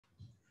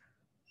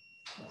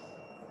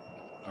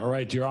All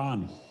right, you're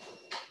on.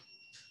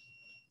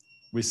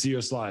 We see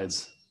your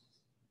slides.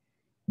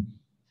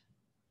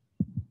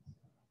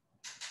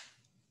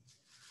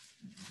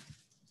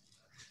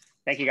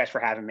 Thank you guys for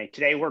having me.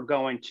 Today we're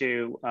going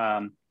to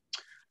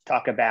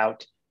talk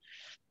about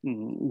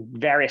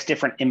various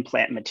different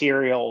implant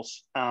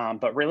materials,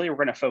 but really we're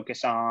going to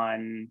focus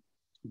on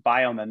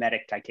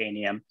biomimetic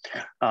titanium,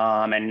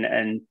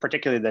 and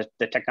particularly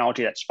the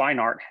technology that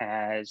SpineArt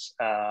has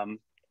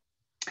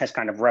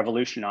kind of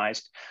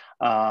revolutionized.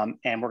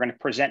 And we're going to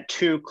present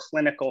two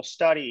clinical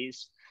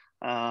studies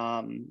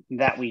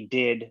that we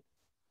did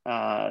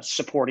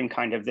supporting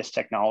kind of this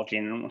technology,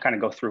 and we'll kind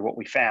of go through what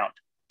we found.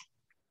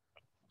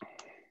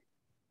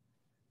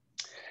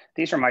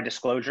 These are my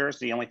disclosures.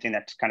 The only thing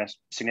that's kind of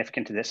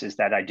significant to this is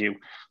that I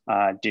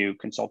do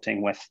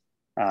consulting with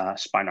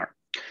SpineArt.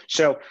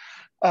 So,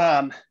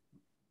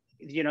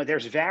 you know,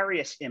 there's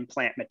various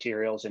implant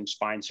materials in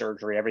spine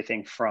surgery,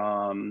 everything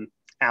from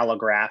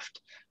allograft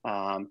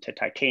to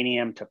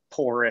titanium, to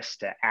porous,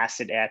 to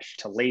acid etch,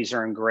 to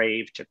laser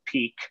engraved, to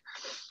PEEK,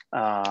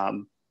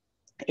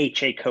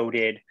 HA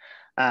coated.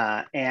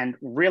 And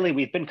really,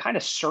 we've been kind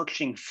of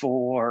searching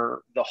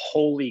for the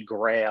holy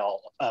grail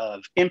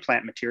of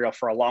implant material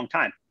for a long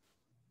time.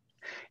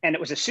 And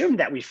it was assumed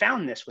that we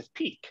found this with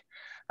PEEK,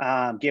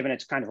 given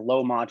its kind of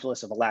low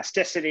modulus of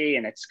elasticity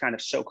and its kind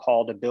of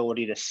so-called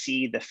ability to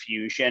see the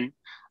fusion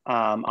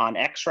on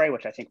X-ray,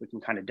 which I think we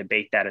can kind of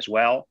debate that as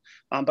well.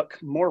 But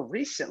more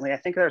recently, I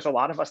think there's a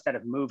lot of us that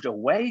have moved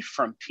away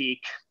from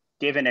PEEK,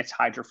 given its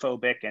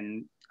hydrophobic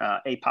and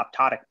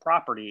apoptotic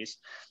properties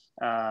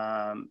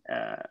on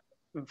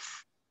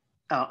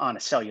a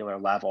cellular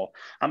level.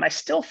 I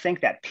still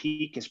think that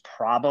PEEK is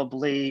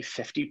probably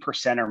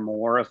 50% or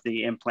more of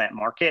the implant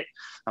market.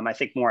 I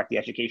think more at the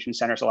education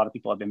centers, a lot of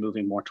people have been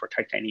moving more toward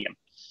titanium.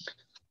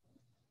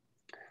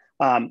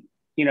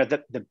 You know,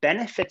 the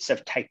benefits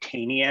of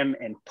titanium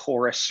and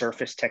porous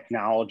surface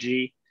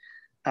technology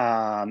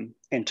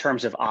in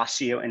terms of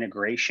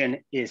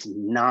osseointegration is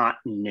not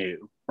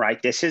new,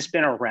 right? This has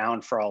been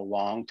around for a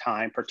long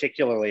time,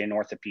 particularly in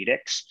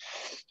orthopedics.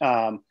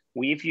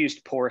 We've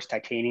used porous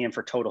titanium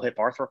for total hip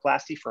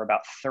arthroplasty for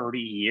about 30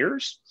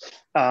 years.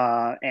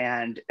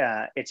 And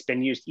it's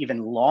been used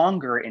even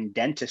longer in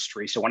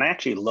dentistry. So when I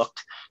actually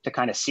looked to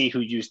kind of see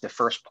who used the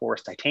first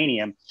porous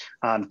titanium,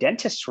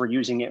 dentists were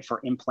using it for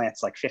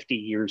implants like 50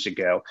 years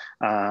ago.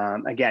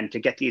 Again, to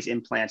get these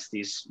implants,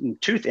 these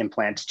tooth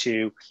implants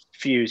to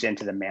fuse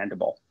into the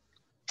mandible.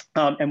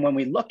 And when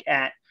we look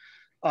at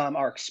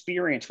our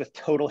experience with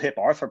total hip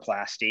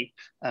arthroplasty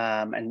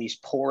and these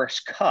porous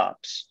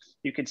cups,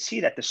 you can see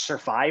that the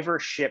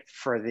survivorship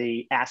for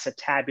the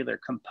acetabular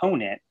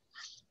component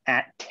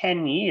at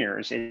 10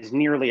 years is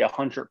nearly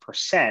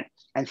 100%,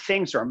 and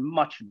things are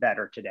much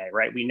better today,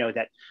 right? We know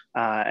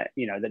that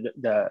you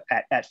know,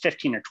 at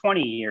 15 or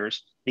 20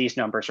 years, these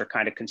numbers are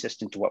kind of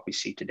consistent to what we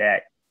see today.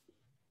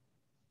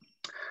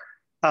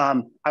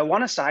 I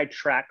want to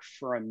sidetrack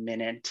for a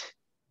minute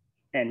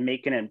and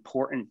make an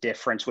important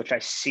difference, which I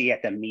see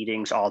at the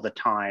meetings all the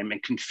time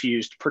and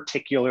confused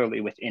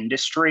particularly with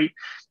industry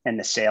and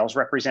the sales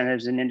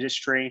representatives in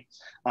industry,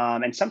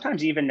 and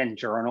sometimes even in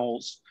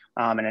journals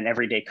and in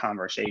everyday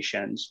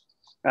conversations.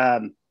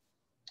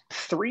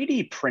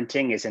 3D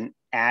printing is an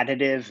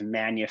additive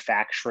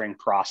manufacturing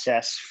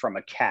process from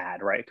a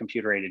CAD, right?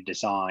 Computer aided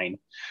design.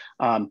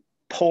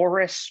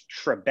 Porous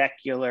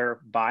trabecular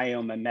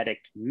biomimetic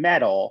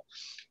metal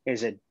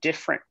is a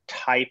different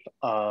type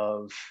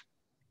of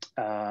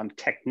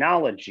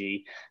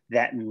technology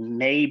that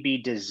may be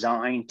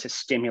designed to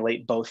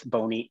stimulate both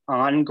bony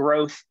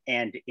on-growth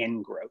and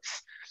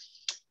in-growth.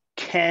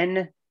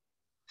 Can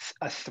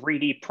a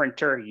 3D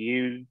printer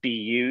be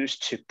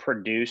used to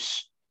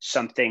produce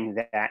something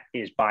that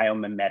is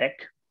biomimetic?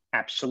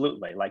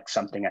 Absolutely, like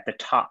something at the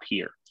top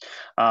here.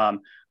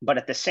 But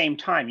at the same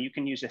time, you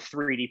can use a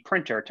 3D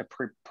printer to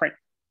print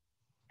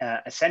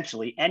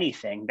essentially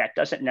anything. That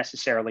doesn't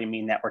necessarily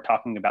mean that we're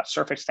talking about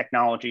surface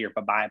technology or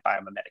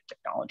biomimetic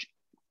technology.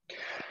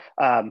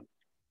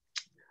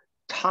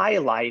 Tie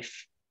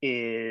Life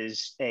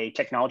is a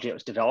technology that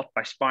was developed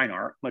by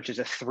SpineArt, which is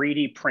a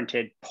 3D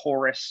printed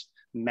porous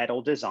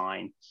metal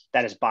design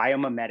that is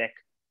biomimetic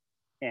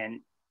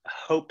and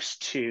hopes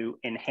to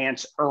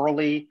enhance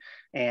early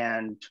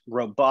and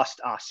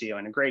robust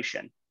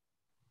osseointegration.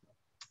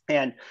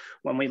 And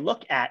when we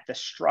look at the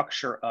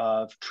structure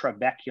of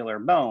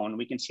trabecular bone,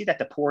 we can see that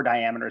the pore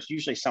diameter is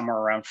usually somewhere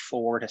around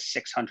 400 to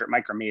 600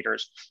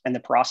 micrometers, and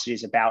the porosity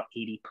is about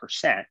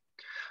 80%.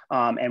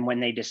 And when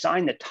they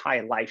designed the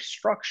Tie Life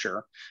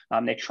structure,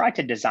 they tried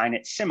to design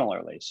it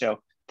similarly. So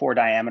pore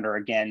diameter,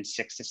 again,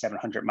 600 to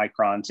 700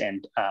 microns,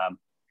 and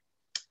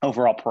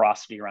overall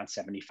porosity around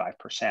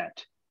 75%.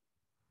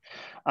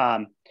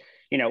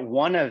 You know,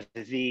 one of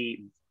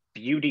the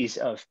beauties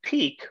of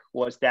PEEK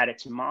was that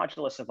its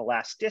modulus of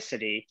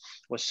elasticity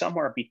was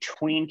somewhere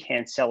between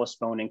cancellous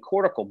bone and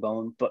cortical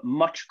bone, but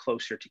much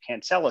closer to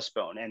cancellous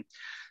bone. And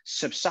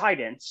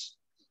subsidence,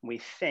 we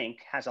think,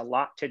 has a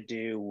lot to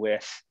do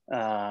with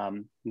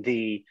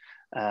the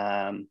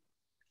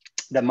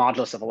the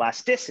modulus of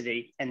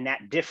elasticity and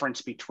that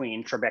difference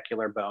between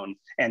trabecular bone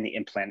and the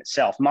implant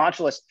itself.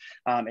 Modulus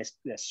is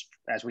this,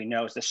 as we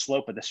know, is the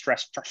slope of the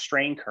stress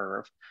strain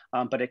curve,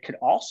 but it could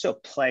also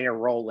play a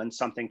role in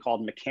something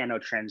called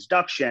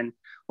mechanotransduction,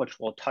 which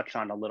we'll touch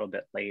on a little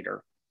bit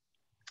later.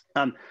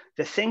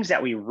 The things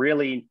that we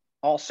really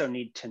also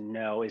need to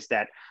know is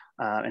that,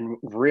 and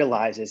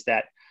realize is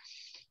that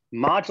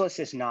modulus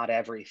is not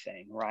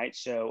everything, right?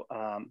 So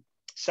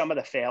some of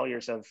the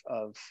failures of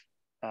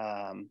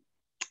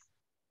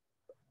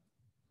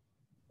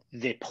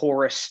the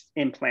porous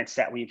implants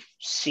that we've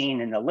seen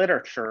in the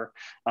literature,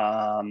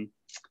 some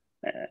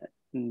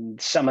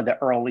of the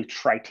early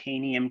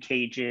tritanium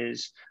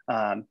cages,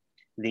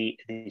 the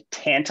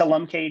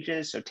tantalum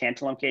cages. So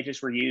tantalum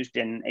cages were used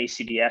in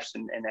ACDFs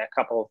and a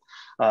couple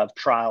of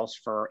trials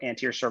for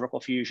anterior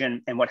cervical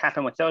fusion. And what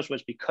happened with those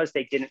was because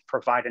they didn't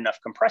provide enough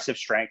compressive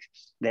strength,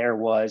 there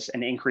was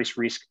an increased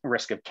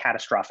risk of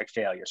catastrophic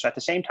failure. So at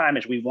the same time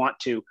as we want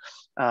to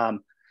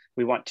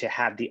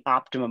have the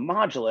optimum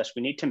modulus,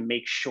 we need to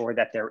make sure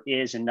that there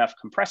is enough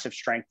compressive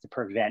strength to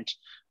prevent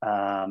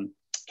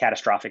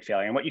catastrophic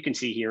failure. And what you can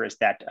see here is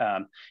that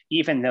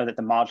even though that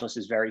the modulus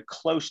is very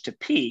close to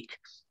peak,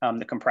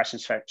 the compression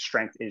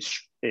strength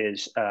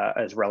is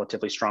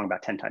relatively strong,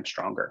 about 10 times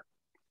stronger.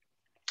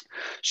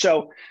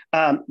 So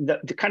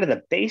the kind of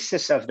the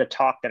basis of the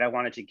talk that I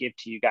wanted to give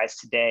to you guys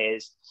today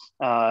is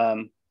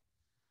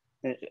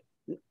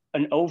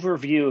an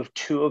overview of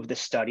two of the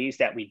studies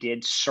that we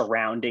did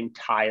surrounding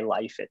Thai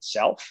life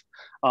itself.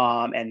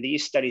 And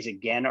these studies,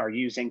 again, are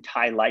using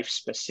Thai life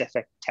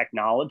specific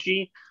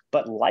technology,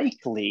 but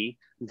likely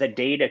the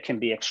data can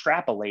be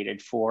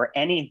extrapolated for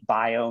any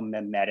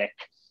biomimetic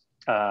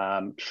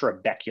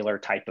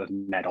trabecular type of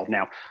metal.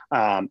 Now,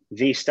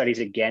 these studies,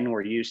 again,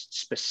 were used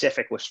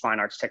specific with fine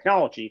arts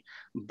technology,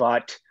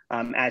 but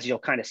as you'll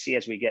kind of see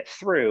as we get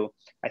through,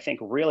 I think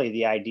really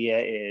the idea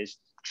is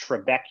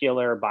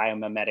trabecular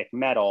biomimetic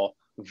metal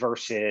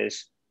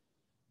versus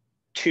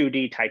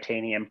 2D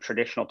titanium,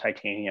 traditional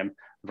titanium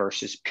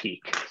versus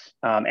PEEK.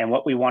 And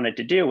what we wanted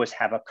to do was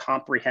have a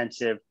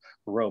comprehensive,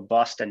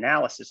 robust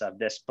analysis of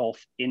this,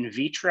 both in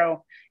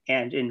vitro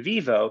and in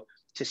vivo,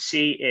 to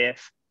see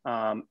if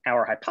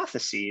our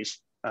hypotheses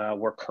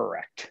were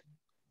correct.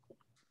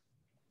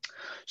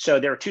 So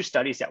there are two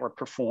studies that were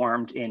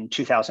performed in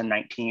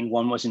 2019.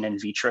 One was an in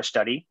vitro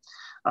study,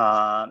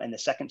 and the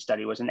second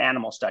study was an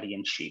animal study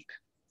in sheep.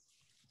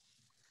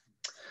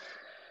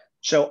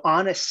 So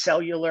on a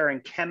cellular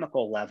and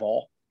chemical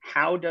level,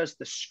 how does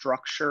the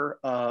structure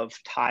of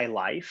Thai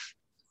life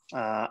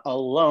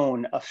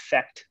alone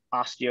affect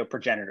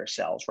osteoprogenitor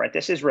cells, right?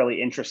 This is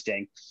really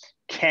interesting.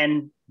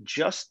 Can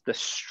just the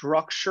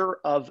structure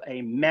of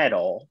a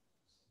metal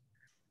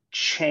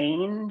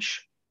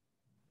change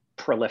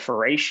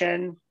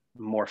proliferation,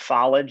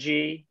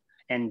 morphology,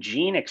 and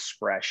gene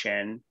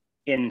expression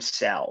in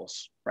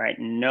cells, right?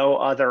 No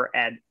other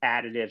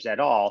additives at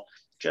all,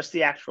 just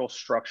the actual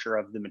structure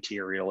of the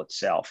material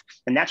itself.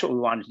 And that's what we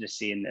wanted to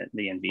see in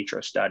the in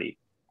vitro study.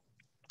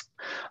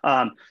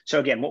 So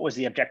again, what was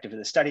the objective of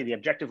the study? The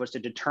objective was to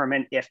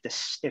determine if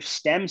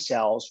stem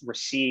cells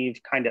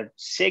receive kind of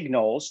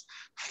signals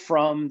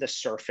from the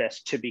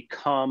surface to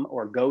become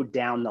or go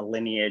down the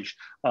lineage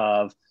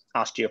of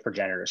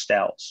osteoprogenitor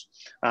cells.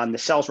 The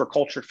cells were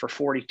cultured for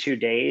 42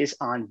 days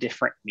on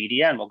different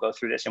media, and we'll go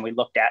through this, and we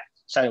looked at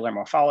cellular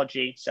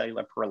morphology,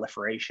 cellular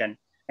proliferation,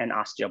 and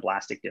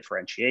osteoblastic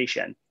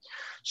differentiation.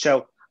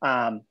 So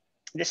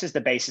this is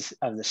the basis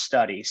of the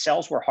study.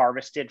 Cells were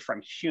harvested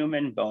from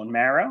human bone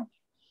marrow,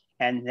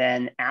 and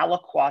then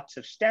aliquots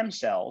of stem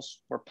cells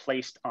were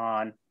placed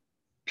on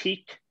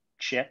PEEK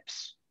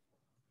chips,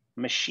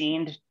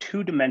 machined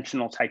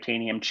two-dimensional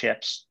titanium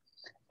chips,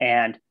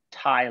 and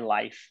Thai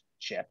life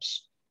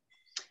chips.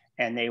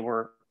 And they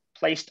were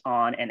placed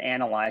on and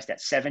analyzed at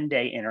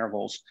 7-day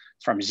intervals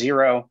from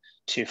 0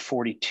 to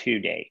 42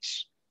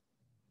 days.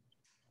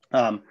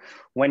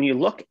 When you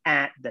look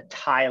at the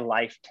Thai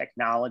life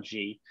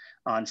technology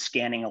on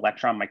scanning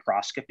electron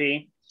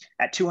microscopy,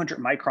 at 200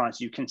 microns,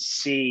 you can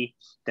see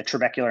the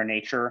trabecular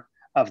nature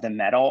of the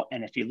metal.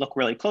 And if you look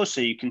really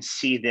closely, you can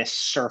see this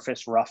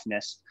surface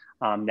roughness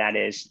that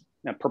is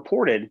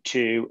purported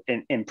to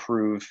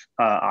improve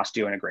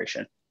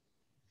osteointegration.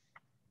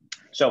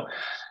 So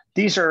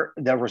these are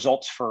the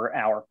results for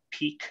our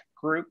PEEK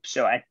group.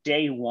 So at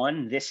day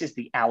 1, this is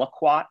the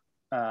aliquot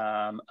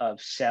of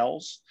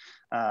cells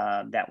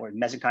that were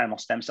mesenchymal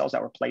stem cells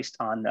that were placed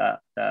on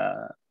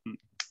the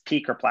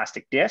PEEK or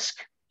plastic disc.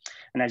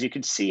 And as you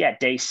can see at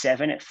day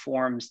 7, it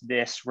forms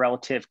this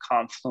relative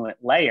confluent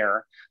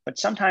layer, but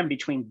sometime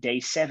between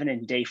day 7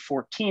 and day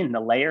 14, the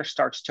layer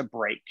starts to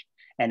break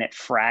and it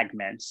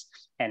fragments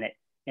and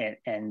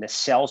the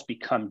cells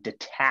become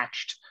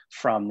detached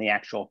from the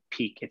actual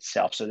PEEK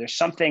itself. So there's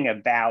something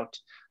about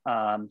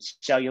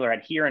cellular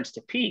adherence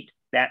to PEEK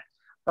that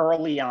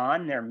early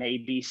on, there may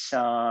be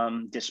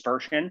some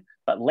dispersion,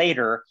 but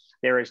later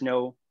there is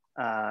no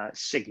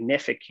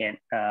significant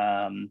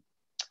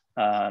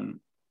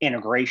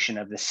integration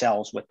of the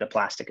cells with the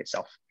plastic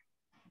itself.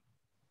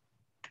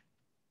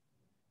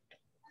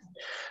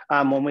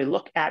 When we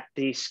look at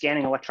the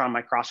scanning electron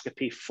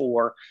microscopy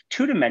for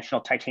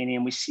two-dimensional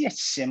titanium, we see a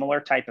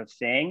similar type of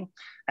thing.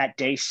 At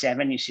day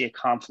 7, you see a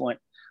confluent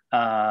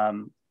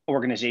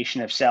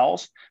organization of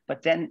cells,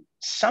 but then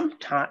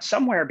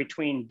somewhere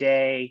between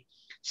day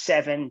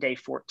 7, day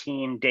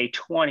 14, day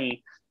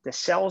 20, the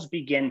cells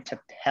begin to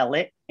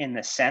pellet in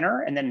the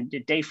center. And then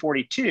day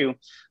 42,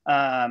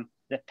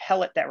 the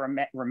pellet that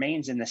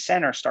remains in the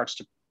center starts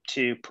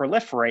to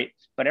proliferate,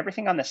 but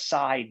everything on the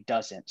side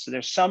doesn't. So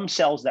there's some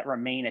cells that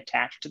remain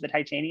attached to the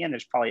titanium.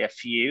 There's probably a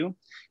few,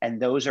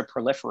 and those are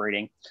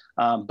proliferating.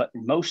 But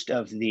most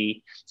of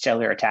the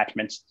cellular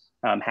attachments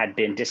had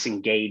been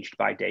disengaged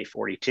by day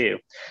 42.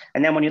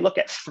 And then when you look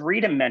at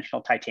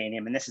three-dimensional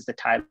titanium, and this is the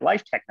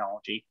Tie-Life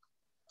technology,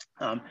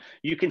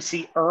 you can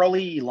see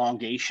early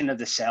elongation of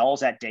the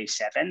cells at day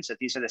 7. So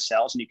these are the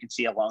cells, and you can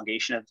see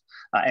elongation of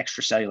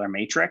extracellular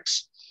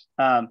matrix.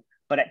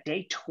 But at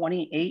day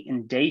 28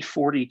 and day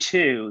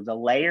 42, the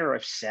layer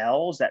of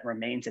cells that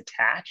remains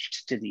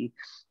attached to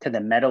the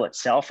metal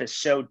itself is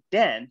so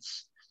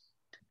dense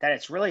that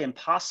it's really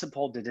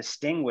impossible to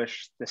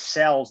distinguish the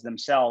cells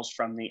themselves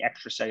from the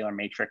extracellular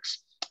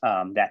matrix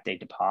that they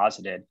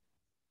deposited.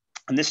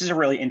 And this is a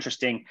really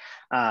interesting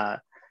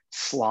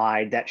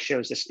slide that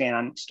shows the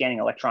scanning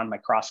electron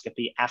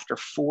microscopy after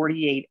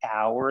 48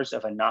 hours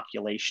of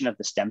inoculation of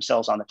the stem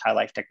cells on the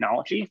Tie-Life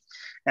technology.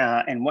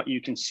 And what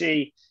you can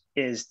see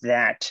is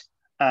that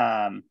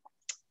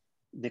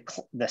these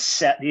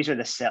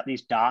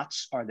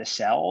dots are the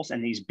cells,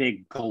 and these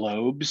big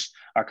globes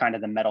are kind of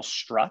the metal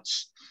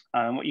struts.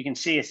 What you can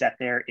see is that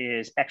there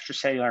is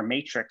extracellular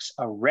matrix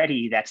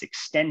already that's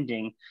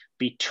extending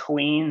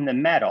between the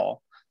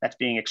metal that's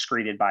being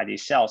excreted by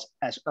these cells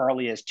as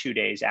early as 2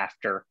 days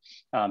after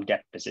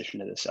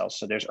deposition of the cells.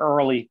 So there's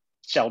early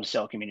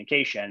cell-to-cell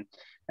communication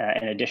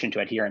in addition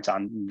to adherence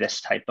on this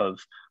type of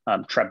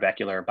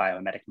trabecular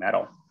biomimetic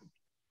metal.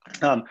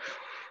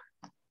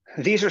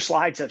 These are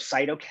slides of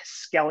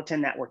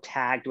cytoskeleton that were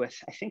tagged with,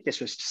 I think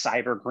this was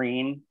cyber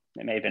green.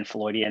 It may have been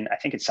Phalloidian. I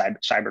think it's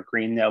cyber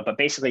green though, but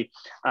basically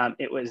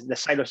it was the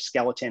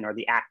cytoskeleton, or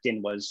the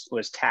actin was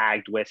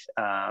tagged with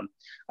a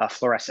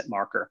fluorescent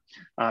marker.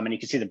 And you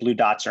can see the blue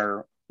dots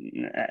are,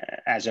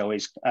 as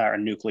always, are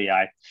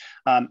nuclei.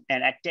 And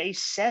at day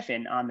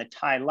 7 on the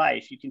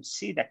Tie-Life, you can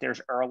see that there's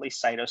early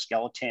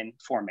cytoskeleton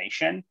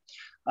formation.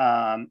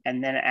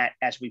 And then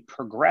as we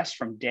progress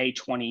from day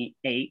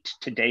 28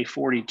 to day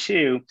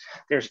 42,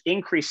 there's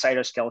increased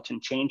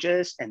cytoskeleton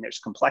changes, and there's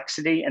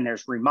complexity, and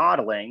there's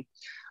remodeling.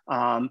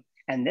 And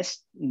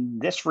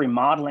this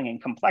remodeling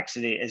and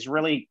complexity is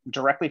really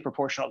directly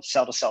proportional to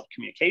cell-to-cell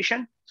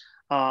communication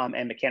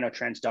and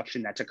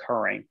mechanotransduction that's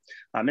occurring.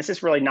 This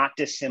is really not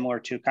dissimilar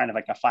to kind of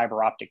like a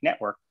fiber optic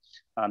network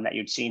that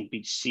you'd see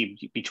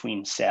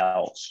between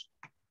cells.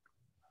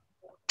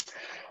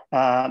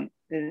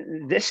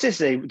 This is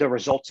the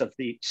results of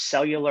the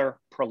cellular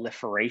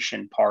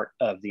proliferation part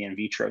of the in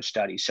vitro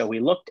study. So we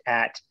looked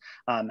at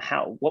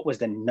what was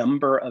the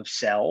number of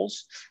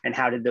cells and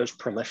how did those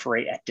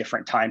proliferate at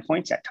different time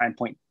points, at time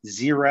point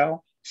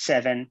 0,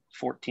 7,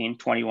 14,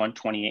 21,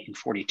 28, and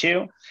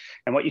 42.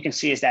 And what you can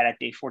see is that at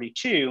day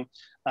 42,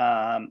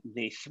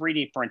 the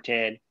 3D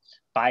printed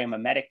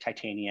biomimetic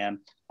titanium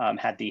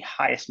had the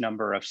highest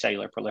number of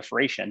cellular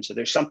proliferation. So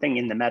there's something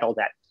in the metal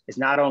that is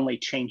not only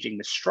changing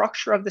the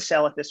structure of the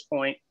cell at this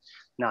point,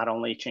 not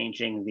only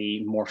changing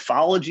the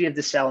morphology of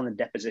the cell and the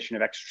deposition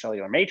of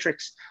extracellular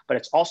matrix, but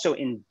it's also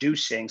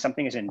inducing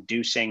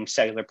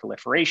cellular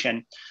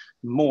proliferation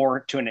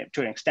more to an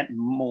extent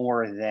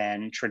more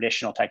than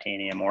traditional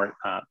titanium or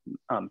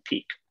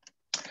PEEK.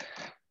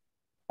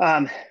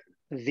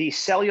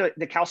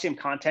 The calcium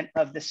content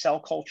of the cell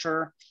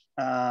culture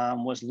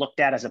was looked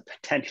at as a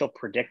potential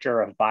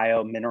predictor of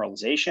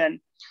biomineralization.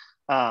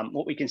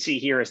 What we can see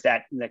here is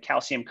that the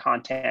calcium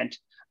content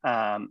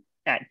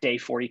at day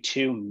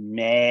 42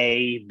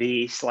 may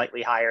be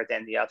slightly higher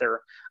than the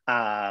other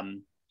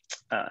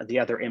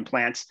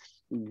implants.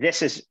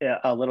 This is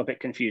a little bit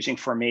confusing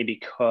for me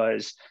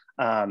because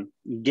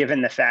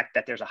given the fact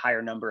that there's a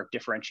higher number of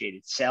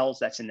differentiated cells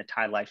that's in the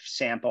Tie-Life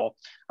sample,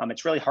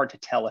 it's really hard to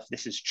tell if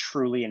this is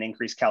truly an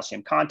increased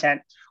calcium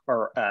content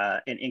or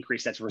an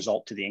increase that's a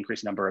result to the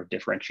increased number of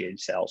differentiated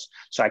cells.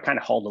 So I kind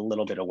of hold a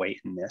little bit of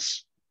weight in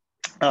this.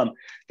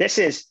 This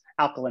is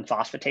alkaline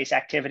phosphatase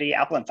activity.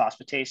 Alkaline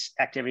phosphatase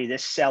activity,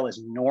 this cell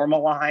is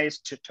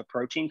normalized to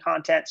protein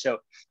content. So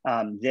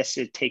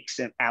it takes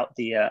out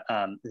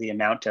the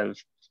amount of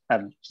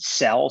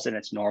cells, and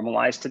it's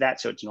normalized to that.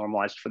 So it's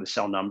normalized for the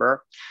cell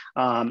number.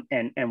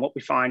 And what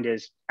we find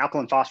is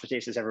alkaline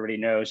phosphatase, as everybody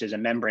knows, is a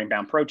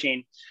membrane-bound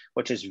protein,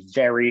 which is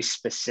very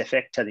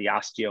specific to the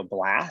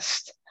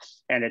osteoblast.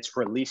 And it's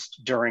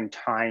released during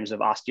times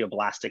of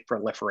osteoblastic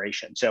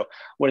proliferation. So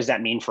what does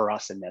that mean for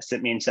us in this?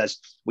 It means as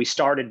we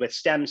started with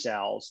stem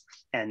cells,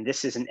 and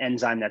this is an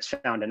enzyme that's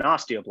found in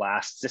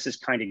osteoblasts, this is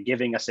kind of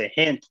giving us a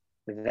hint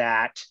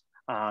that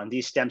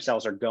these stem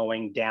cells are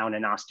going down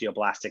an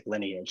osteoblastic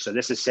lineage. So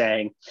this is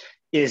saying,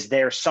 is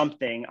there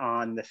something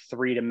on the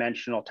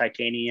three-dimensional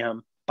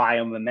titanium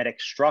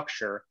biomimetic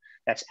structure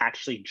that's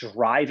actually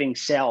driving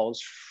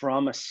cells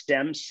from a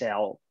stem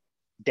cell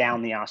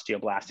down the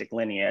osteoblastic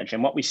lineage.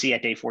 And what we see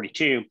at day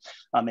 42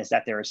 is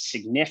that there is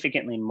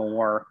significantly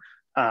more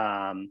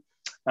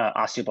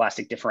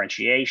osteoblastic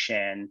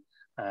differentiation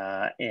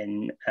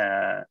in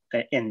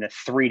the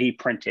 3D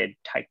printed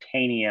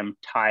titanium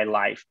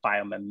TiLife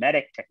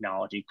biomimetic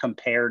technology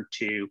compared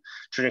to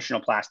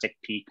traditional plastic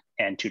PEEK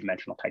and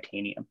two-dimensional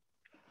titanium.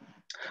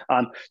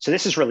 So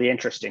this is really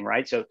interesting,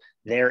 right? So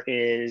there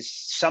is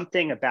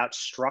something about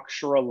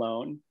structure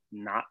alone,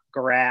 not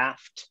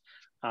graft,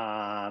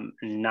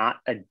 not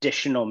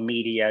additional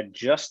media,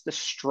 just the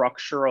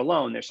structure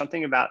alone. There's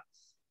something about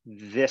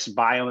this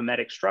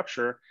biomimetic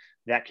structure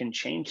that can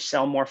change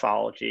cell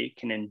morphology,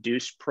 can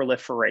induce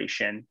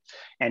proliferation,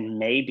 and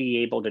may be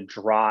able to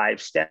drive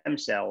stem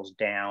cells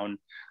down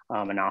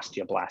an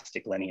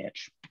osteoblastic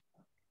lineage.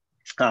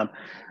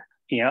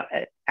 You know,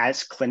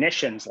 as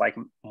clinicians like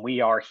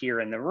we are here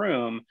in the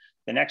room,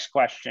 the next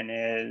question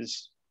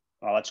is,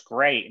 well, that's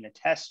great in a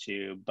test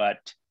tube,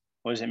 but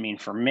what does it mean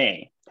for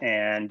me?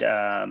 And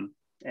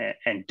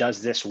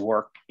does this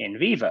work in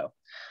vivo?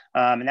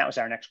 And that was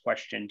our next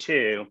question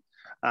too.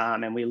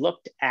 And we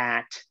looked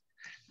at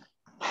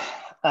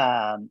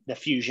the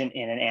fusion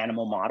in an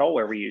animal model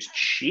where we used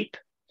sheep.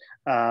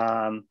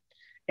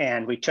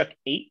 And we took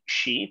 8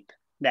 sheep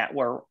that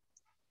were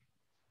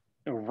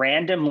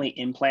randomly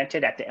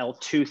implanted at the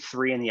L2,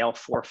 3, and the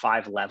L4,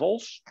 5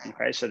 levels.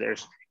 Okay, so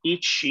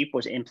each sheep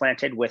was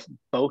implanted with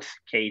both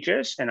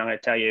cages, and I'm going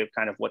to tell you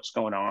kind of what's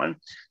going on.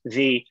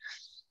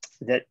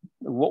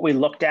 What we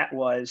looked at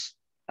was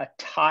a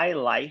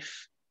TiLife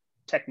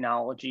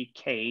technology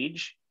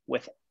cage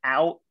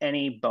without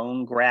any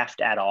bone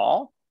graft at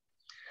all,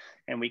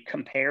 and we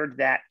compared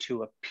that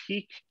to a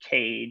PEEK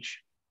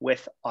cage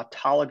with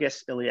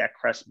autologous iliac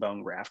crest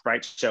bone graft,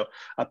 right? So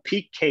a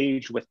PEEK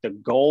cage with the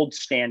gold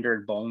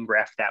standard bone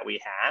graft that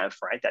we have,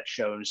 right? That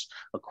shows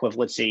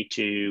equivalency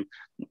to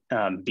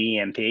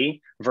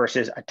BMP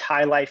versus a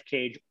TiLife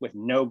cage with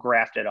no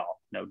graft at all.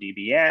 No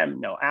DBM,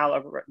 no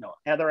allograft, no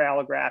other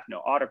allograft,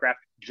 no autograft,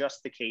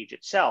 just the cage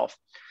itself.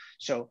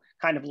 So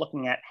kind of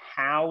looking at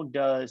how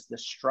does the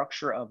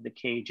structure of the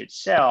cage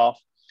itself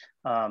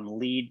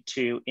lead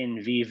to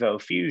in vivo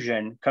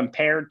fusion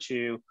compared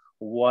to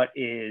what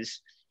is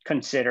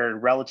considered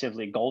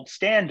relatively gold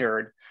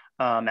standard,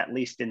 at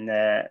least in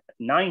the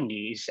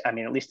 90s, I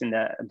mean, at least in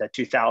the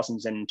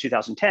 2000s and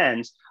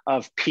 2010s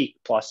of PEEK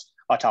plus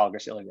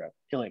autologous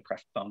iliac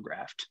crest bone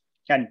graft.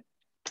 And,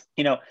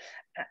 you know,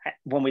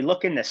 when we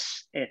look in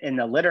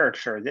the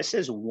literature, this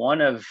is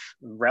one of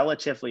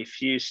relatively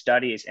few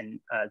studies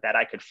that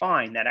I could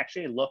find that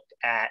actually looked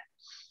at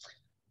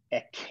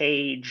a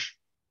cage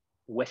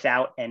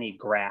without any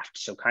graft.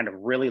 So kind of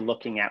really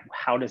looking at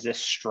how does this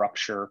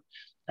structure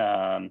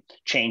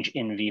change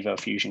in vivo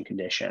fusion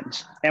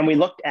conditions. And we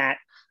looked at,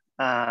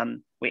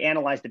 we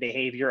analyzed the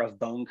behavior of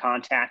bone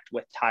contact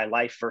with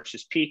TiLife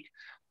versus PEEK.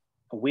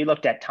 We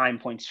looked at time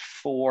points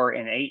 4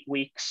 and 8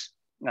 weeks.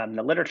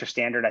 The literature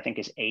standard, I think,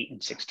 is 8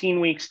 and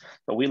 16 weeks,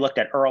 but we looked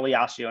at early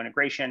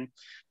osseointegration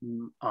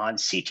on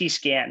CT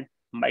scan,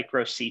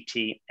 micro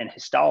CT, and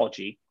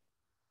histology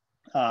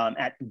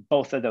at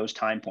both of those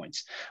time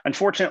points.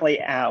 Unfortunately,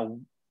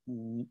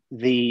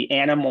 the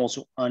animals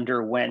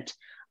underwent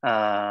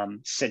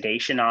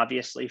sedation,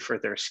 obviously, for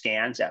their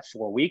scans at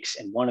 4 weeks,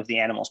 and one of the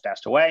animals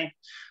passed away.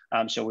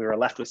 So we were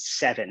left with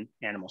 7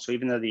 animals. So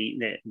even though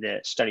the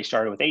study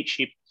started with 8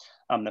 sheep,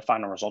 the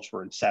final results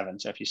were in 7.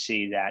 So if you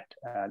see that,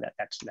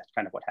 that's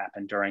kind of what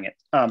happened during it.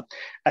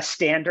 A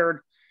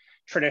standard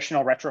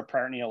traditional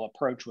retroperitoneal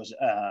approach was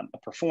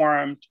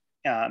performed,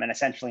 and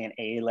essentially an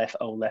ALIF,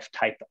 OLIF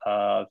type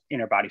of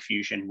interbody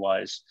fusion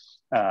was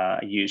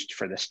used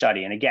for the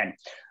study. And again,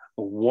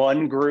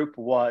 one group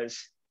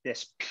was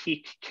this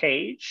PEEK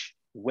cage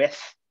with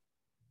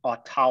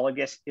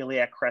autologous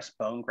iliac crest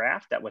bone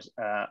graft that was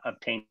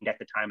obtained at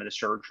the time of the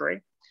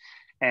surgery.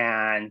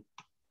 And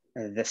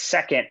the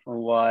second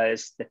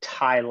was the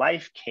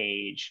TiLife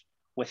cage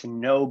with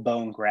no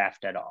bone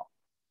graft at all.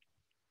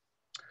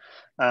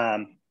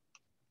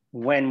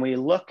 When we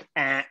look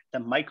at the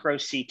micro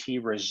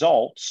CT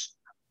results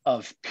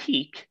of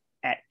PEEK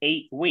at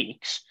 8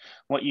 weeks,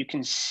 what you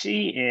can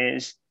see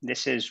is,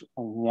 this is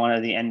one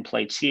of the end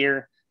plates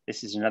here.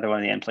 This is another one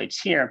of the end plates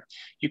here.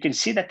 You can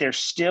see that there's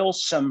still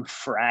some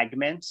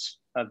fragments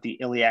of the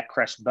iliac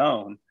crest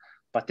bone,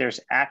 but there's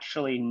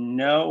actually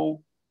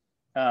no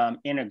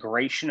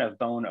integration of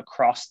bone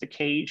across the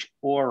cage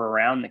or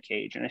around the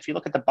cage. And if you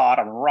look at the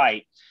bottom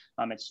right,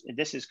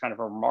 this is kind of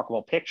a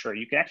remarkable picture.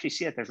 You can actually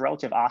see that there's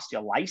relative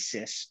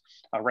osteolysis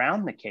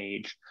around the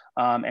cage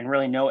and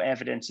really no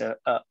evidence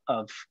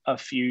of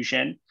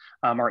fusion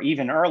or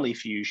even early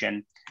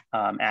fusion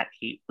at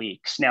 8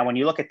 weeks. Now, when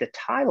you look at the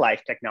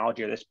TiLife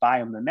technology or this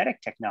biomimetic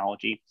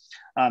technology,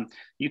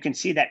 you can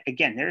see that,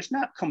 again, there's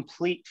not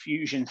complete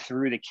fusion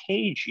through the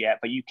cage yet,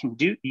 but you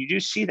do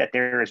see that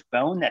there is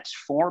bone that's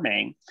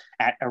forming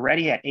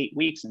already at 8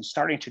 weeks and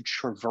starting to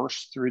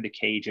traverse through the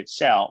cage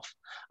itself.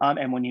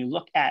 And when you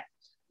look at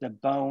the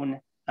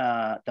bone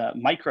the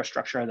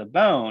microstructure of the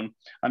bone,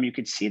 you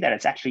can see that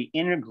it's actually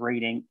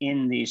integrating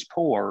in these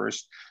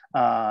pores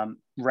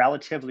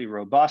relatively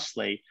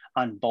robustly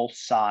on both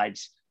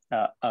sides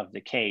of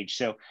the cage.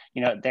 So,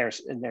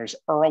 there's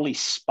early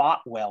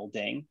spot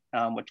welding,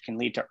 which can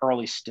lead to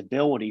early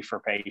stability for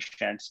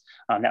patients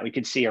that we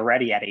could see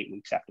already at 8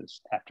 weeks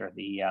after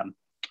the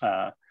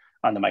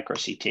on the micro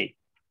CT.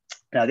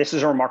 Now, this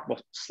is a remarkable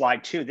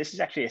slide too. This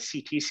is actually a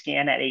CT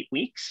scan at 8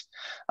 weeks.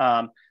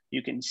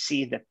 You can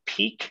see the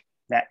peak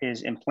that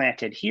is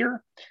implanted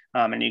here,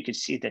 and you can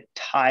see the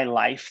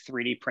TiLife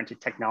 3D printed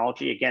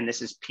technology. Again,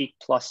 this is peak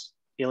plus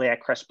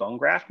iliac crest bone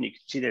graft, and you can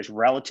see there's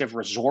relative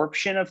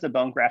resorption of the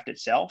bone graft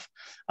itself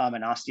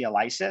and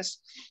osteolysis.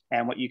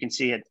 And what you can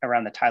see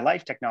around the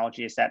TiLife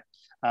technology is that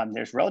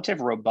there's relative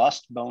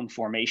robust bone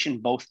formation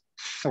both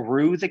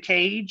through the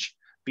cage,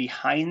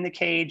 behind the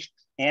cage,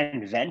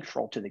 and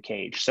ventral to the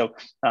cage. So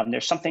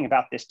there's something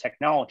about this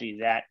technology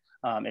that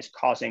is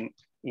causing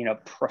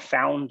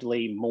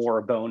profoundly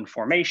more bone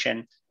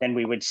formation than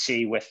we would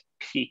see with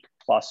peak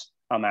plus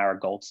our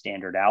gold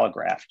standard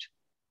allograft.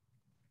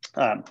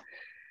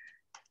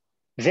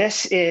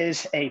 This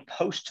is a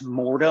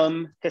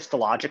post-mortem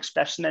histologic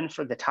specimen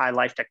for the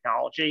TiLife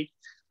technology.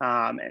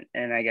 And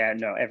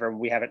again,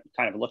 we haven't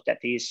kind of looked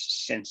at these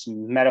since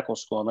medical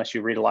school, unless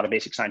you read a lot of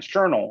basic science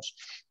journals.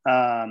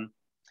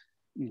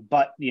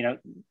 But,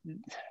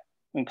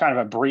 in kind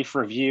of a brief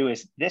review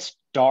is this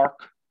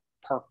dark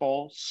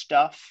purple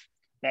stuff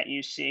that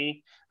you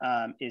see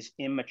is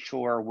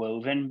immature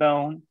woven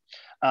bone.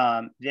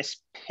 This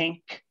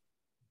pink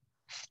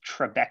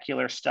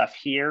trabecular stuff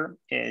here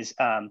is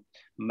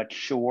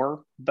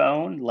mature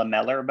bone,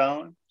 lamellar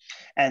bone.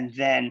 And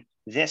then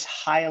this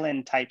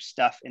hyaline type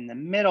stuff in the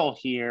middle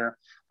here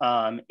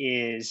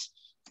is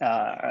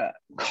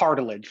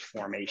cartilage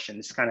formation.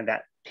 It's kind of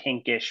that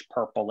pinkish,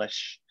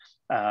 purplish,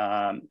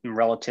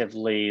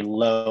 relatively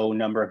low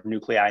number of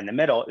nuclei in the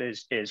middle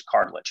is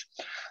cartilage.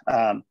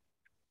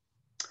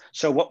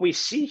 So what we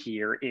see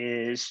here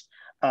is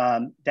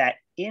that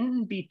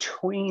in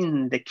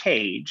between the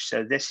cage,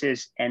 so this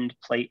is end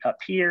plate up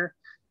here,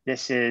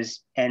 this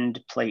is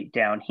end plate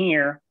down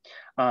here,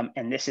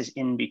 and this is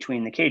in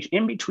between the cage.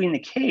 In between the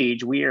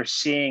cage, we are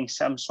seeing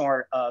some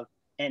sort of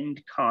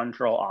end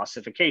chondral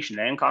ossification.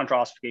 The end chondral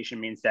ossification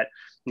means that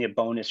the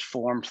bone is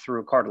formed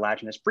through a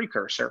cartilaginous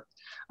precursor.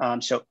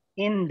 So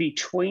in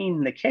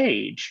between the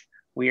cage,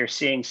 we are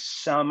seeing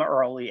some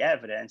early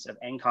evidence of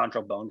end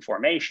chondral bone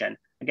formation.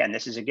 Again,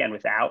 this is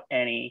without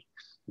any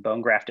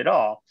bone graft at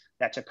all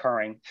that's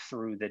occurring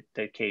through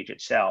the cage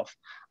itself.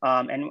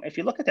 And if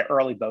you look at the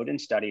early Bowden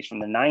studies from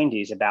the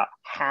 90s about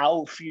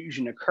how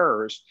fusion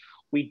occurs,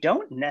 we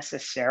don't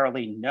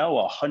necessarily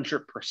know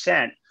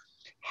 100%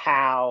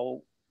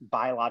 how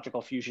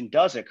biological fusion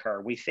does occur.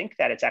 We think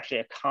that it's actually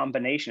a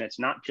combination. It's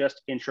not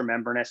just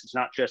intramembranous, it's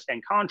not just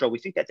enchondral. We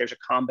think that there's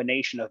a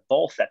combination of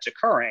both that's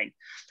occurring,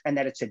 and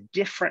that it's a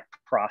different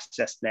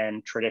process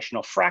than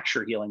traditional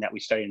fracture healing that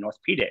we study in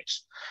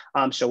orthopedics.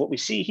 So what we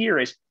see here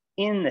is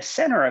in the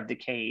center of the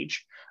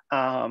cage,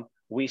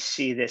 we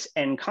see this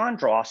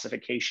enchondral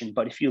ossification.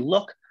 But if you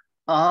look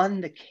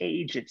on the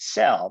cage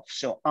itself,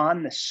 so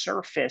on the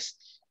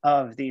surface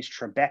of these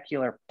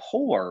trabecular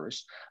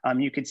pores,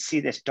 you could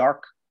see this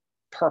dark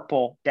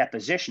purple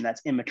deposition.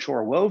 That's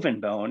immature woven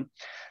bone.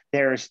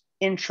 There's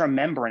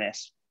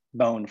intramembranous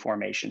bone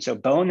formation. So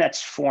bone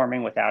that's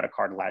forming without a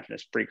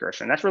cartilaginous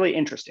precursor. And that's really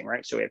interesting,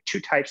 right? So we have two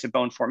types of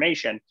bone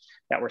formation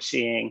that we're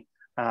seeing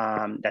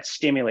that's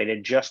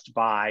stimulated just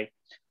by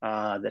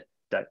the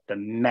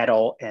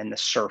metal and the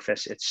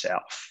surface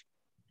itself.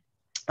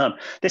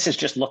 This is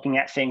just looking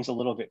at things a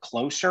little bit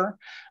closer.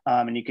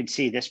 And you can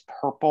see this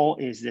purple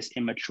is this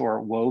immature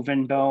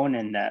woven bone,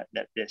 and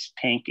this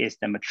pink is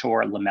the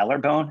mature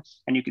lamellar bone.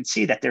 And you can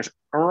see that there's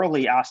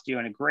early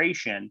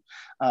osteointegration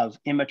of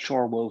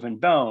immature woven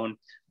bone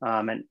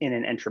and in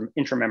an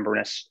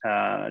intramembranous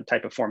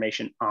type of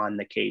formation on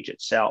the cage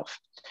itself.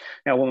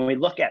 Now, when we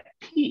look at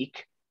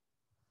peak,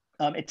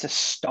 it's a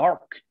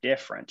stark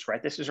difference,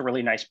 right? This is a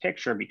really nice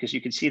picture because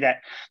you can see that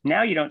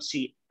now you don't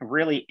see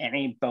really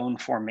any bone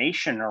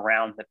formation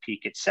around the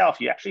peak itself.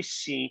 You actually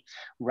see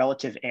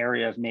relative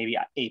area of maybe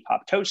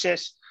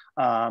apoptosis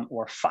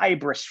or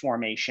fibrous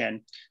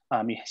formation.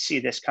 You see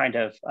this kind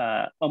of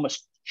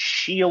almost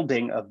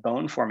shielding of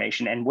bone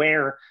formation. And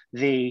where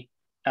the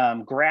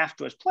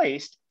graft was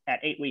placed at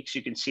 8 weeks,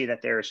 you can see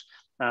that there's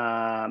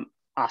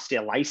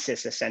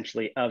osteolysis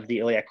essentially of the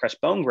iliac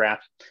crest bone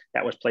graft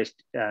that was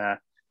placed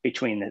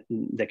between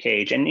the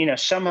cage. And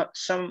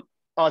some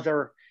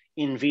other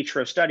in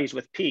vitro studies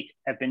with peak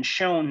have been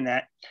shown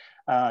that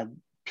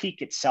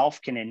peak itself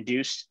can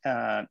induce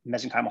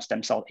mesenchymal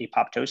stem cell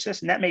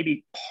apoptosis, and that may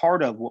be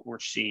part of what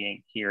we're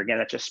seeing here. Again,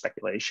 that's just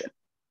speculation.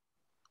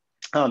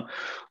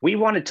 We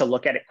wanted to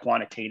look at it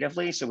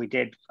quantitatively, so we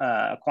did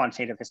a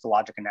quantitative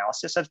histologic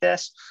analysis of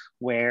this,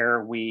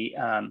 where we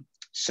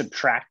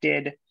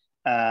subtracted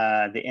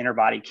the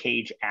interbody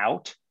cage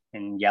out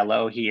in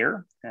yellow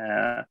here,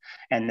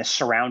 and the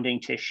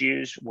surrounding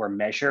tissues were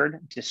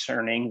measured,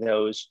 discerning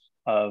those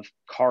of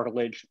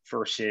cartilage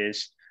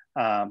versus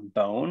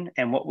bone.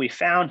 And what we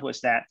found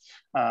was that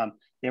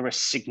there was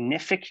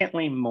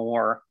significantly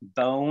more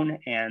bone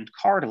and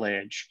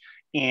cartilage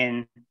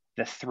in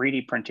the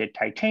 3D printed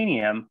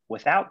titanium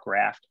without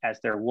graft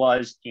as there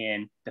was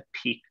in the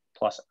PEEK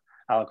plus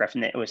allograft,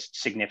 and it was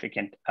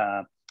significant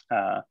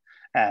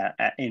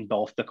in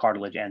both the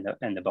cartilage and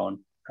the bone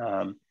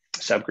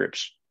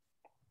subgroups.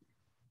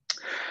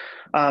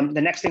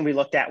 The next thing we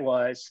looked at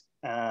was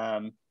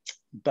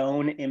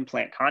bone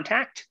implant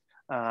contact,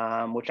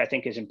 which I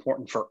think is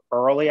important for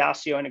early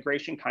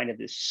osseointegration, kind of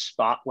this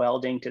spot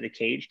welding to the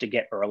cage to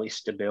get early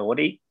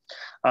stability.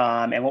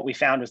 And what we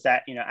found was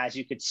that, as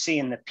you could see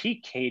in the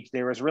PEEK cage,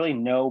 there was really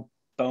no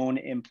bone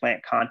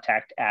implant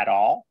contact at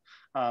all,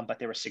 but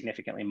there was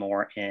significantly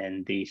more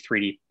in the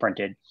 3D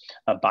printed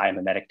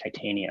biomimetic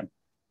titanium.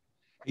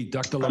 Hey,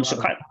 Dr.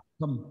 Laratta,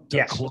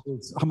 yes.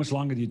 Close, how much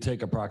longer do you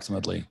take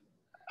approximately?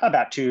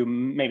 About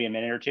maybe a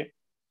minute or two.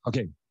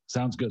 Okay,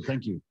 sounds good.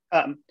 Thank you.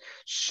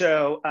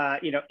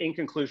 In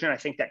conclusion, I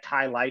think that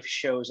Thai Life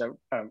shows a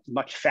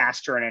much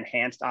faster and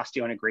enhanced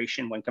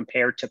osteointegration when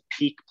compared to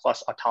PEEK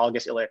plus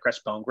autologous iliac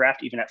crest bone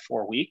graft, even at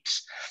 4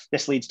 weeks.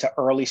 This leads to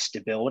early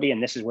stability,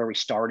 and this is where we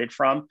started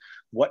from.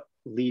 What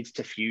leads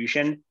to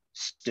fusion?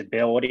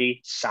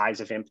 Stability, size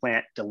of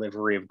implant,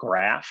 delivery of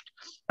graft.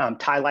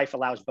 Thai Life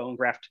allows bone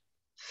graft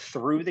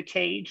through the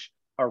cage,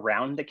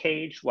 around the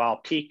cage, while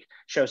PEEK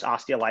shows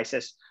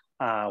osteolysis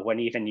when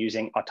even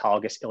using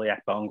autologous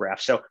iliac bone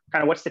graft. So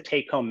kind of what's the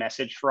take-home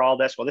message for all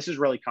this? Well, this is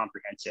really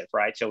comprehensive,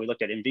 right? So we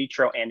looked at in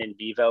vitro and in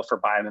vivo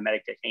for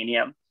biomimetic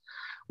titanium.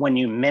 When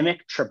you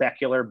mimic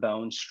trabecular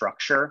bone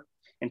structure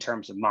in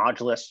terms of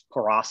modulus,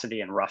 porosity,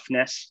 and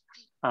roughness,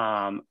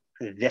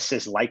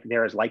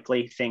 there is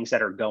likely things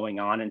that are going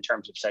on in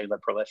terms of cellular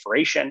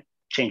proliferation,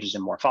 changes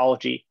in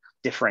morphology,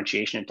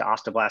 differentiation into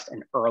osteoblast,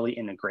 and early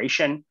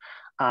integration.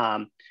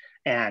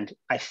 And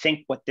I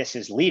think what this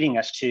is leading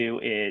us to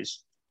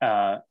is,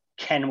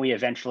 can we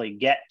eventually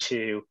get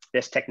to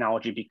this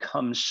technology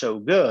becomes so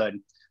good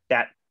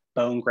that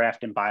bone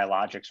graft and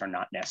biologics are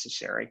not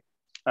necessary?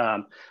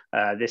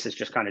 This is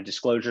just kind of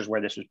disclosures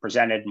where this was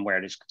presented and where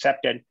it is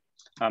accepted.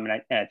 And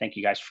I thank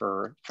you guys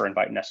for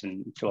inviting us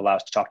and to allow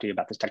us to talk to you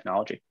about this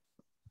technology.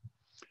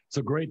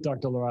 So great,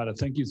 Dr. Laratta.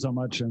 Thank you so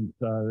much. And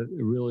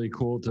really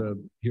cool to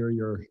hear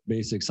your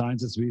basic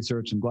sciences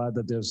research. I'm glad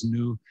that there's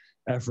new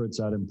efforts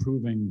at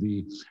improving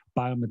the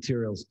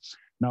biomaterials.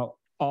 Now,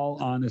 all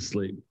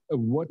honestly,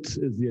 what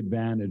is the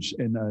advantage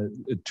in a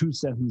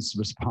 2-sentence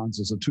response,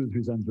 or 2 or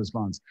 3 sentence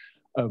response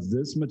of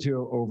this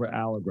material over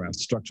allograft,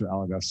 structural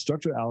allograft?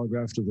 Structural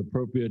allograft with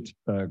appropriate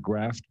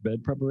graft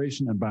bed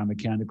preparation and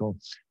biomechanical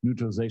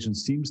neutralization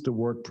seems to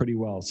work pretty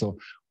well. So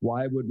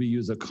why would we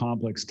use a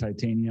complex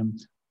titanium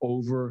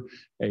over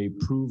a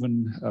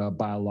proven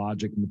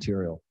biologic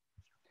material?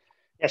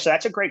 Yeah, so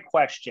that's a great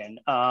question.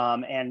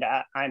 And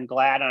I'm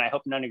glad, and I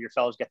hope none of your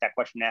fellows get that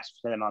question asked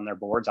to them on their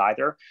boards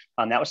either.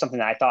 That was something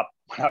that I thought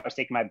when I was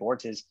taking my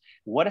boards is,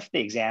 what if the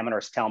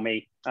examiners tell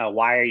me,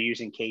 why are you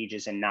using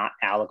cages and not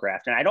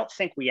allograft? And I don't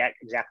think we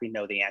exactly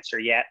know the answer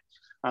yet,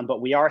 but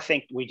we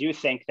do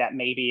think that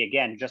maybe,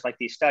 again, just like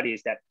these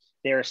studies, that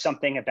there is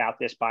something about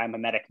this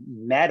biomimetic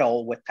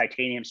metal with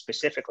titanium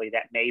specifically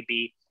that may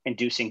be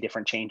inducing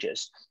different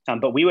changes.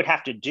 But we would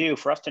have to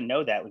for us to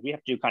know that, we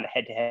have to do kind of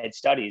head-to-head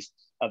studies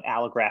of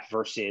allograft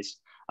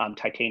versus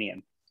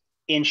titanium.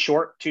 In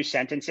short, 2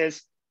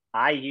 sentences,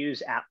 I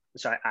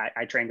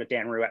trained with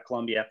Dan Rue at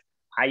Columbia.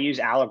 I use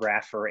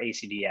allograft for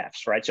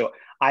ACDFs, right? So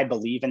I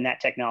believe in that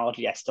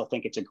technology. I still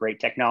think it's a great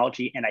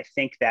technology. And I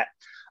think that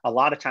a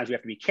lot of times we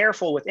have to be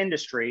careful with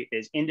industry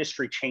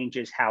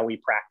changes how we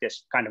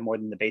practice kind of more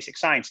than the basic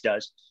science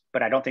does.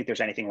 But I don't think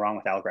there's anything wrong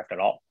with allograft at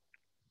all.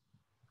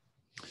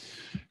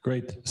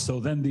 Great. So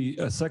then the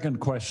second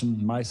question,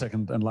 my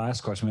second and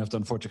last question, we have to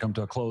unfortunately come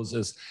to a close,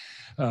 is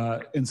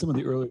in some of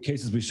the earlier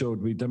cases we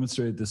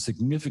demonstrated the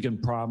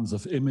significant problems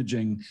of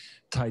imaging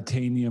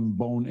titanium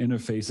bone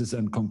interfaces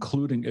and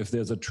concluding if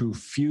there's a true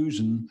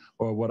fusion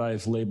or what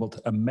I've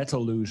labeled a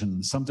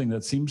metallusion, something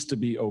that seems to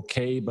be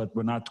okay, but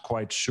we're not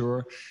quite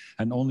sure.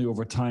 And only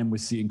over time we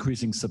see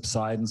increasing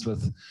subsidence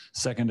with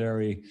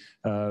secondary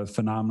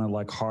phenomena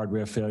like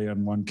hardware failure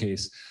in one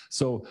case.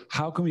 So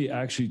how can we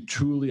actually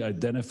truly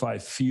identify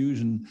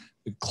fusion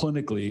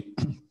clinically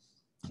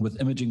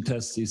with imaging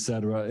tests, et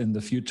cetera, in the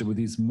future with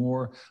these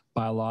more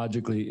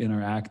biologically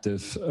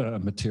interactive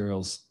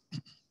materials?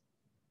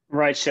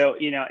 Right. So,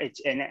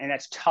 and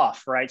that's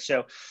tough, right?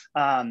 So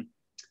when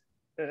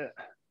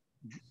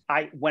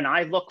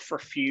I look for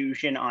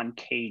fusion on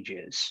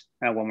cages,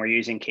 when we're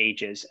using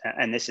cages,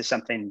 and this is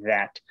something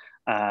that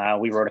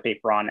we wrote a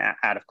paper on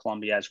out of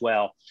Columbia as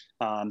well,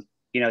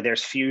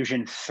 there's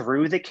fusion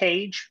through the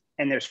cage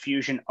and there's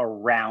fusion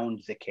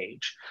around the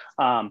cage.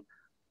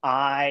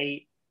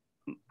 I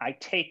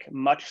take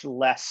much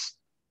less,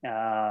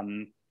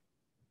 I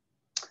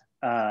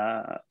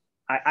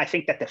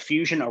think that the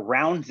fusion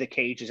around the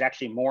cage is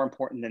actually more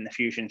important than the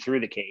fusion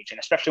through the cage. And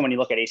especially when you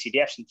look at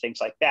ACDFs and things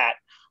like that,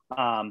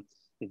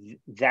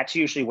 that's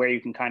usually where you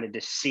can kind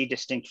of see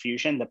distinct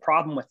fusion. The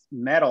problem with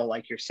metal,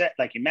 like you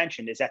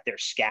mentioned, is that they're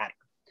scattered.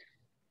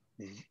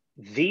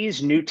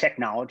 these new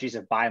technologies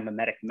of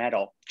biomimetic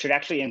metal should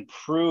actually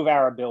improve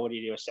our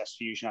ability to assess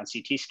fusion on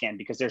CT scan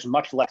because there's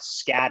much less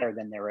scatter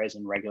than there is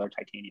in regular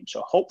titanium.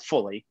 So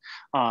hopefully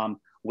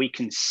we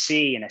can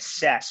see and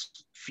assess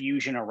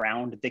fusion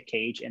around the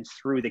cage and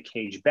through the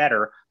cage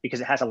better because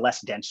it has a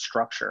less dense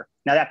structure.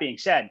 Now, that being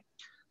said,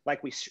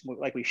 like we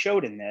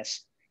showed in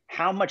this,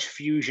 how much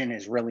fusion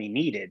is really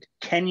needed?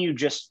 Can you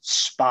just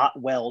spot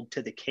weld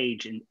to the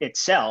cage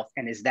itself,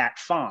 and is that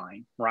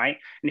fine, right?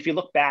 And if you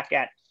look back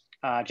at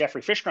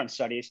Jeffrey Fishgrunt's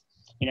studies,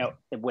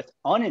 with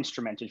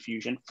uninstrumented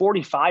fusion,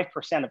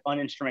 45% of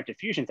uninstrumented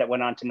fusions that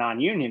went on to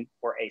non-union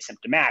were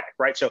asymptomatic,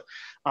 right? So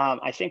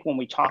I think when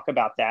we talk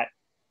about that,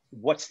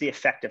 what's the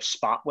effect of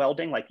spot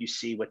welding, like you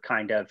see with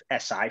kind of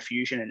SI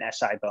fusion and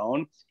SI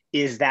bone?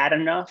 Is that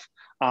enough?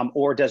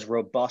 Or does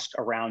robust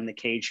around the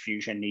cage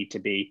fusion need to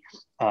be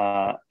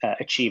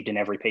achieved in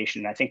every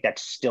patient? And I think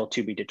that's still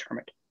to be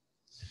determined.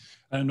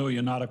 I know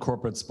you're not a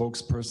corporate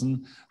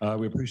spokesperson.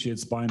 We appreciate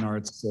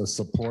SpineArt's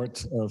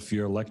support of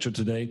your lecture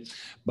today,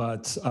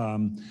 but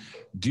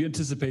do you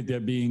anticipate there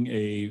being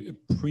a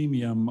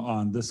premium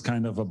on this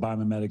kind of a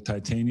biomimetic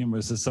titanium, or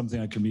is this something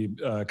that can be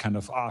kind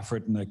of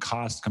offered in a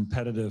cost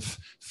competitive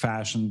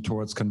fashion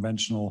towards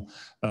conventional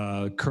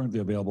currently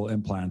available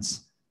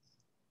implants?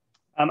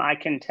 I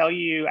can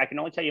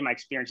only tell you my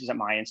experiences at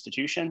my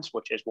institutions,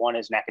 which is one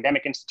is an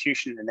academic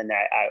institution, and then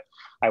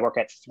I work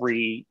at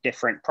 3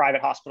 different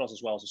private hospitals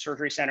as well as a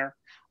surgery center.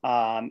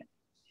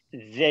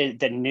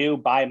 The new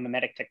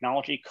biomimetic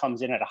technology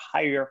comes in at a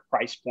higher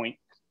price point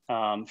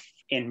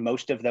in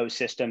most of those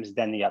systems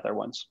than the other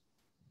ones.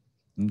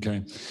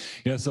 Okay.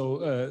 Yeah,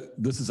 so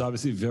this is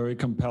obviously very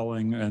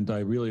compelling, and I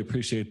really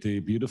appreciate the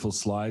beautiful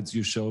slides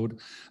you showed,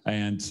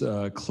 and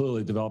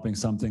clearly developing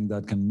something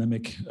that can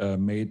mimic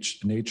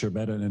nature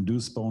better and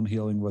induce bone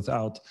healing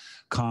without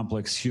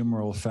complex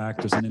humoral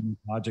factors and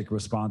immunologic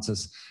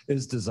responses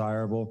is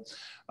desirable.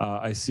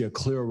 I see a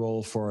clear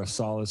role for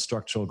solid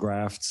structural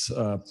grafts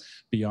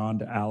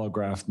beyond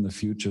allograft in the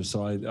future.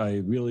 So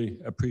I really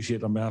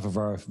appreciate, on behalf of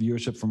our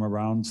viewership from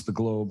around the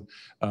globe,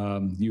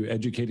 you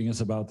educating us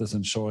about this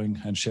and showing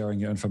and sharing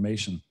your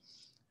information.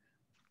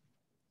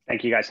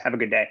 Thank you, guys. Have a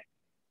good day.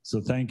 So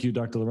thank you,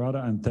 Dr.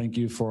 Laratta, and thank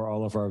you for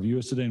all of our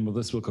viewers today. And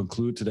this will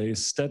conclude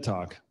today's STED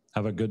Talk.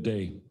 Have a good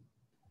day.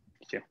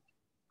 You too.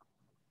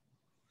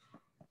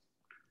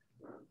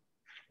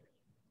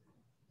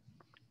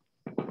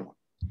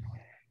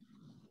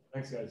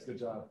 Thanks, guys. Good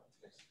job.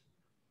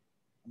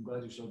 I'm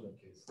glad you showed that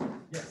case.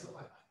 Yeah, so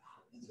I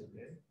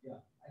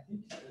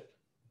think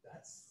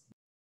that's